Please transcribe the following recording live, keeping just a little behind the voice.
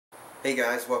Hey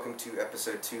guys, welcome to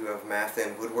episode 2 of Math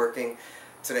and Woodworking.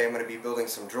 Today I'm going to be building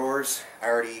some drawers. I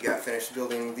already got finished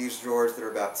building these drawers that are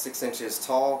about 6 inches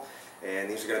tall, and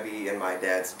these are going to be in my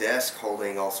dad's desk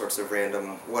holding all sorts of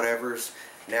random whatevers.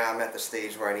 Now I'm at the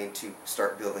stage where I need to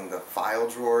start building the file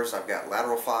drawers. I've got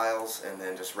lateral files and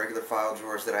then just regular file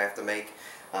drawers that I have to make.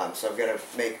 So I've got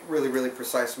to make really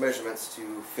precise measurements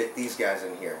to fit these guys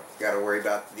in here. Got to worry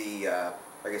about the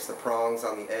the prongs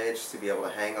on the edge to be able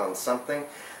to hang on something.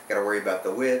 Got to worry about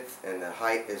the width and the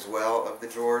height as well of the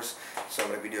drawers. So I'm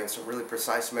going to be doing some really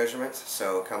precise measurements.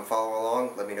 So come follow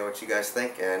along. Let me know what you guys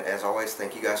think. And as always,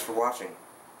 thank you guys for watching.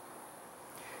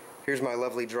 Here's my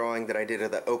lovely drawing that I did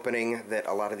of the opening that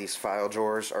a lot of these file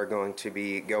drawers are going to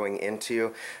be going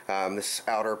into. This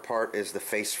outer part is the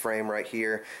face frame right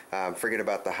here. Forget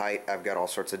about the height. I've got all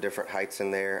sorts of different heights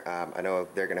in there. I know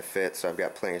they're going to fit, so I've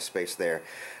got plenty of space there.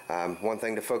 One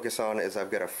thing to focus on is I've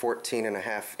got a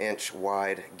 14.5 inch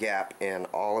wide gap in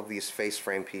all of these face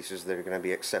frame pieces that are going to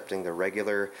be accepting the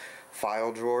regular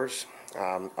file drawers.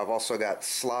 I've also got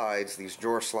slides, these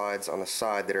drawer slides on the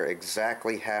side that are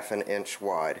exactly 1/2 inch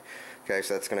wide. Okay,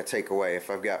 so that's going to take away, if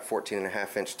I've got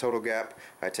 14.5 inch total gap,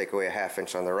 I take away a 1/2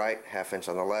 inch on the right, 1/2 inch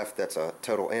on the left, that's a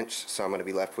total inch, so I'm going to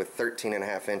be left with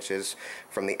 13.5 inches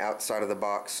from the outside of the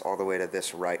box all the way to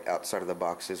this right outside of the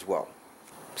box as well.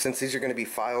 Since these are going to be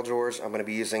file drawers, I'm going to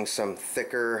be using some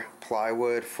thicker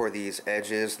plywood for these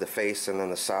edges, the face and then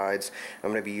the sides. I'm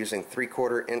going to be using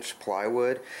 3/4 inch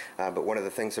plywood, but one of the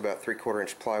things about 3/4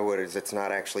 inch plywood is it's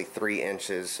not actually 3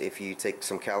 inches. If you take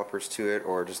some calipers to it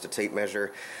or just a tape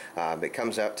measure, it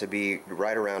comes out to be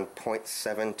right around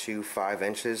 0.725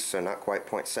 inches, so not quite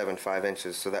 0.75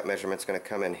 inches, so that measurement's going to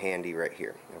come in handy right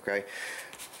here. Okay,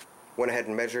 went ahead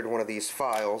and measured one of these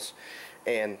files,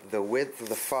 and the width of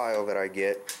the file that I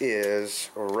get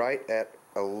is right at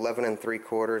 11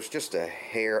 3/4, just a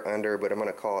hair under, but I'm going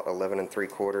to call it 11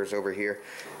 3/4 over here.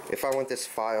 If I want this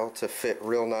file to fit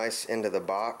real nice into the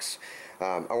box,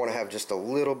 I want to have just a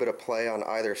little bit of play on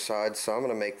either side, so I'm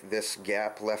going to make this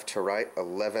gap left to right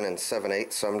 11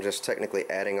 7/8, so I'm just technically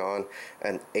adding on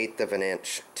 1/8 of an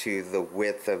inch to the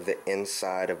width of the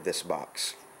inside of this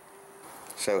box.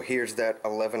 So here's that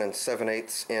 11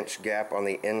 7/8 inch gap on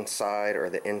the inside or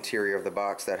the interior of the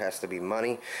box. That has to be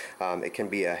money. It can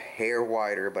be a hair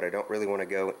wider, but I don't really want to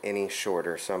go any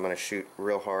shorter, so I'm going to shoot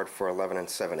real hard for 11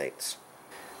 7/8.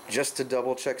 Just to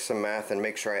double check some math and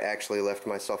make sure I actually left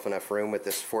myself enough room with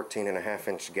this 14.5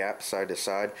 inch gap side to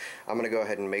side, I'm going to go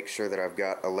ahead and make sure that I've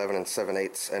got 11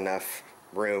 7/8 enough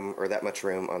room, or that much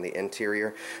room on the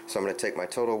interior. So I'm going to take my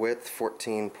total width,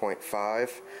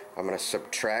 14.5. I'm going to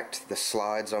subtract the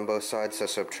slides on both sides, so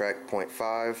subtract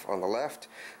 0.5 on the left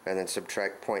and then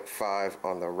subtract 0.5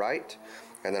 on the right,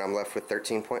 and then I'm left with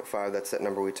 13.5. That's that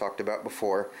number we talked about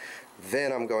before.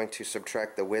 Then I'm going to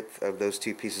subtract the width of those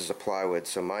two pieces of plywood,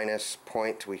 so minus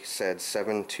we said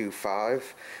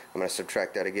 725. I'm going to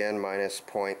subtract that again, minus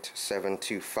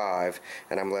 0.725,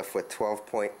 and I'm left with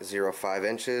 12.05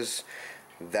 inches.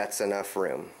 That's enough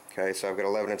room. Okay, so I've got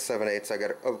 11 7/8. I got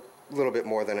a little bit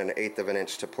more than 1/8 of an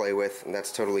inch to play with, and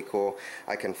that's totally cool.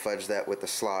 I can fudge that with the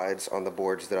slides on the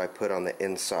boards that I put on the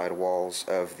inside walls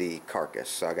of the carcass.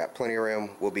 So I got plenty of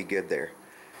room. We'll be good there.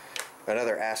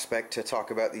 Another aspect to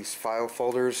talk about these file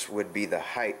folders would be the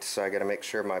height, so I got to make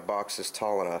sure my box is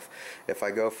tall enough. If I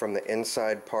go from the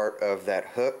inside part of that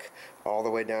hook all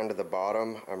the way down to the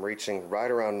bottom, I'm reaching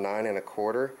right around 9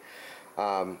 1/4.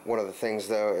 One of the things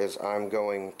though is I'm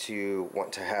going to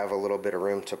want to have a little bit of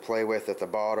room to play with at the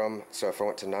bottom, so if I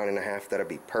went to 9 1/2, that'd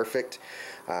be perfect.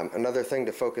 Another thing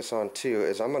to focus on too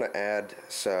is I'm going to add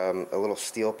a little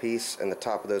steel piece in the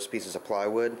top of those pieces of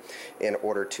plywood in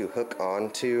order to hook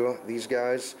onto these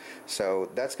guys. So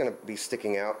that's going to be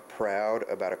sticking out proud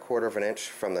about 1/4 of an inch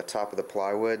from the top of the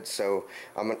plywood, so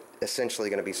I'm essentially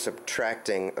going to be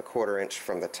subtracting 1/4 inch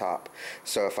from the top.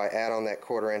 So if I add on that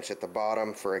 1/4 inch at the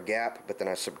bottom for a gap, but then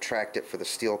I subtract it for the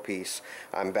steel piece,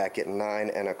 I'm back at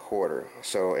 9 1/4.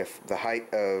 So if the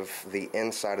height of the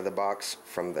inside of the box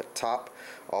from the top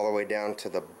all the way down to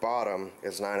the bottom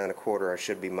is 9 1/4, I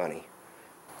should be money.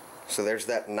 So there's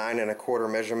that 9 1/4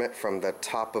 measurement from the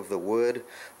top of the wood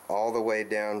all the way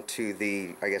down to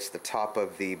the, the top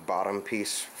of the bottom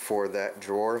piece for that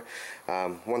drawer.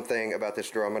 One thing about this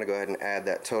drawer, I'm going to go ahead and add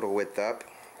that total width up.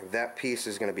 That piece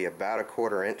is going to be about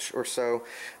 1/4 inch or so.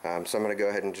 So I'm going to go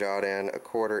ahead and jot in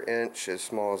 1/4 inch, as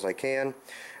small as I can.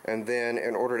 And then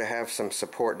in order to have some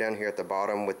support down here at the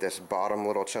bottom with this bottom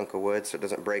little chunk of wood so it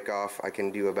doesn't break off, I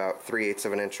can do about 3/8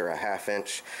 of an inch or 1/2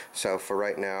 inch. So for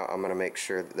right now, I'm going to make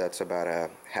sure that that's about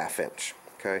 1/2 inch.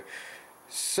 Okay.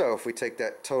 So if we take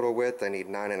that total width, I need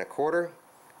 9 1/4.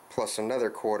 plus another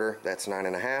quarter, that's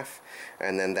 9.5,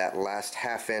 and then that last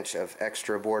 ½ inch of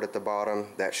extra board at the bottom,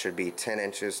 that should be 10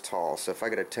 inches tall. So if I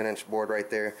get a 10-inch board right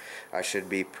there, I should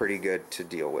be pretty good to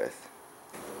deal with.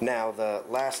 Now the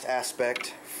last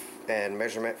aspect and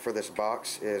measurement for this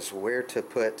box is where to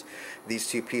put these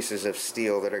two pieces of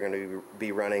steel that are going to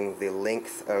be running the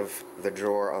length of the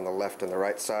drawer on the left and the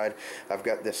right side. I've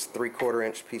got this 3/4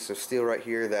 inch piece of steel right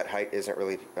here. That height isn't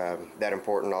really that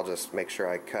important. I'll just make sure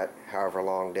I cut however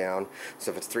long down. So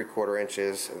if it's 3/4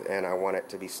 inches and I want it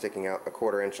to be sticking out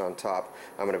 1/4 inch on top,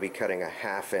 I'm going to be cutting a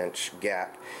 ½ inch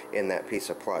gap in that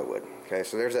piece of plywood. Okay,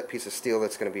 so there's that piece of steel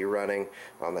that's going to be running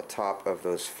on the top of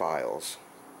those files.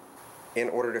 In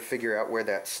order to figure out where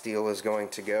that steel is going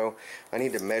to go, I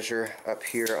need to measure up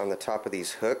here on the top of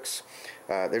these hooks.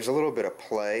 There's a little bit of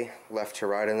play left to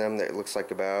right in them that looks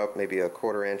like about maybe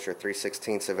 1/4 inch or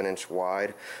 3/16 of an inch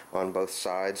wide on both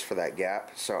sides for that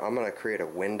gap. So I'm going to create a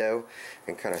window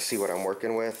and kind of see what I'm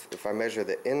working with. If I measure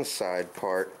the inside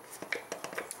part,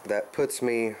 that puts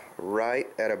me right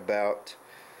at about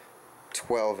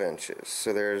 12 inches.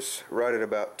 So there's right at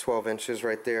about 12 inches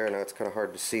right there. I know it's kind of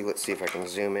hard to see. Let's see if I can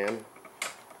zoom in.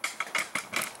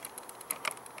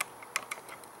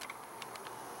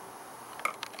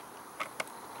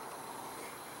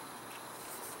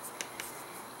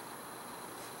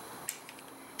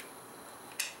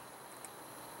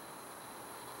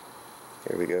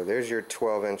 There we go. There's your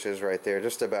 12 inches right there,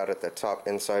 just about at the top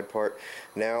inside part.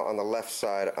 Now on the left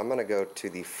side, I'm going to go to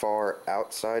the far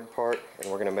outside part,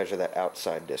 and we're going to measure that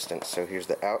outside distance. So here's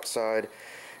the outside,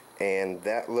 and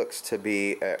that looks to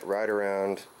be at right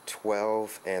around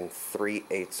 12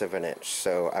 3/8 of an inch.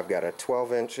 So I've got a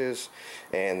 12 inches,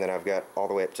 and then I've got all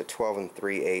the way up to 12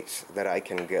 3/8 that I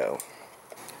can go.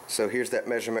 So here's that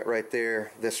measurement right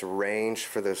there. This range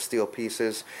for those steel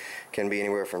pieces can be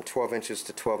anywhere from 12 inches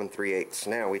to 12 3/8.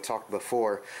 Now, we talked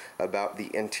before about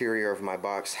the interior of my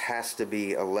box has to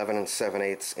be 11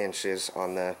 7/8 inches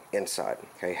on the inside.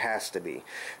 Okay, has to be.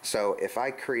 So if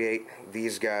I create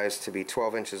these guys to be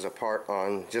 12 inches apart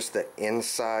on just the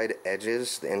inside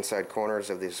edges, the inside corners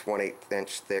of this 1/8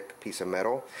 inch thick piece of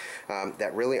metal,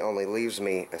 that really only leaves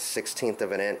me a 1/16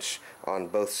 of an inch on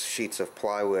both sheets of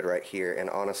plywood right here, and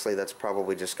honestly that's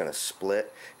probably just going to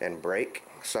split and break.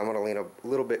 So I'm going to lean a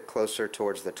little bit closer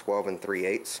towards the 12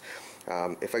 3/8.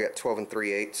 If I got 12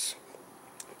 3/8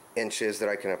 inches that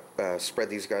I can spread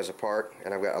these guys apart,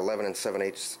 and I've got 11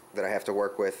 7/8 that I have to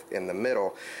work with in the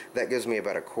middle, that gives me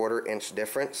about a 1/4 inch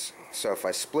difference. So if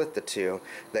I split the two,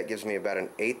 that gives me about an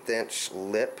 1/8 inch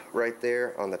lip right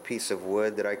there on the piece of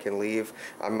wood that I can leave.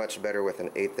 I'm much better with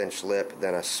an 1/8 inch lip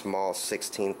than a small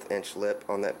 1/16 inch lip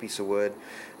on that piece of wood.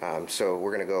 So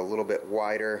we're going to go a little bit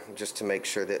wider just to make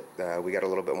sure that we got a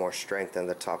little bit more strength on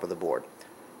the top of the board.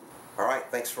 Alright,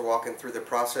 thanks for walking through the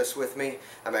process with me.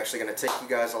 I'm actually going to take you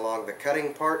guys along the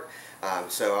cutting part.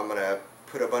 So I'm going to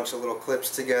put a bunch of little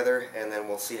clips together, and then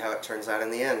we'll see how it turns out in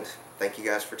the end. Thank you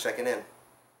guys for checking in.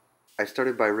 I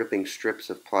started by ripping strips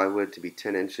of plywood to be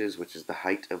 10 inches, which is the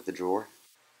height of the drawer.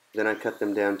 Then I cut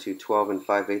them down to 12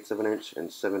 5/8 of an inch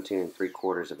and 17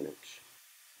 3/4 of an inch.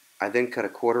 I then cut a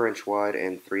 1/4 inch wide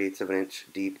and 3/8 of an inch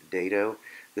deep dado.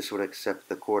 This would accept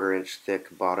the 1/4 inch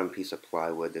thick bottom piece of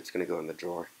plywood that's going to go in the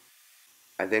drawer.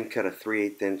 I then cut a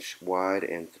 3/8 inch wide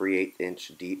and 3/8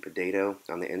 inch deep dado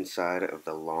on the inside of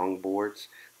the long boards.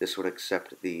 This would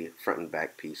accept the front and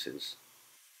back pieces.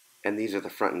 And these are the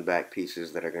front and back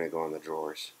pieces that are going to go on the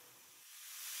drawers.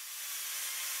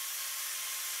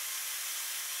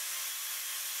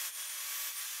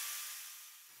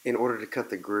 In order to cut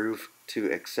the groove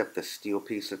to accept the steel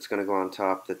piece that's going to go on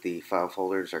top that the file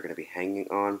folders are going to be hanging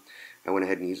on, I went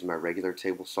ahead and used my regular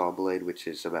table saw blade, which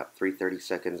is about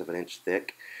 3/32 of an inch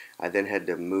thick. I then had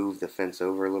to move the fence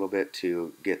over a little bit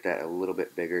to get that a little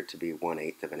bit bigger to be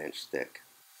 1/8 of an inch thick.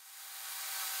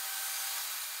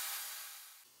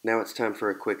 Now it's time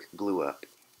for a quick glue up.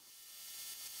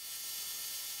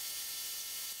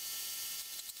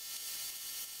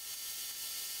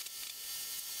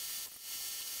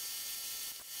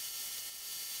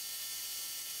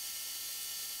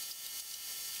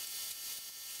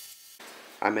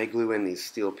 I may glue in these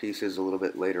steel pieces a little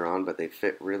bit later on, but they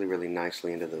fit really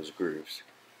nicely into those grooves.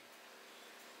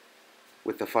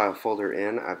 With the file folder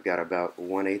in, I've got about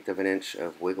 1/8 of an inch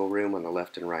of wiggle room on the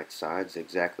left and right sides,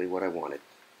 exactly what I wanted.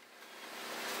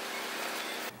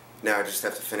 Now I just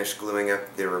have to finish gluing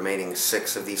up the remaining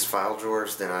 6 of these file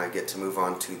drawers, then I get to move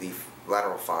on to the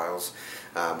lateral files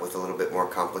with a little bit more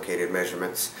complicated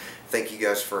measurements. Thank you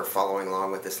guys for following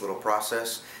along with this little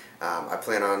process. I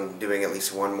plan on doing at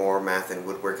least one more math and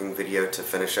woodworking video to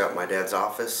finish up my dad's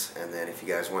office, and then if you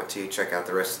guys want to, check out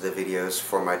the rest of the videos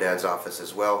for my dad's office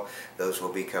as well. Those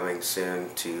will be coming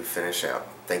soon to finish out.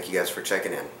 Thank you guys for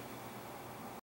checking in.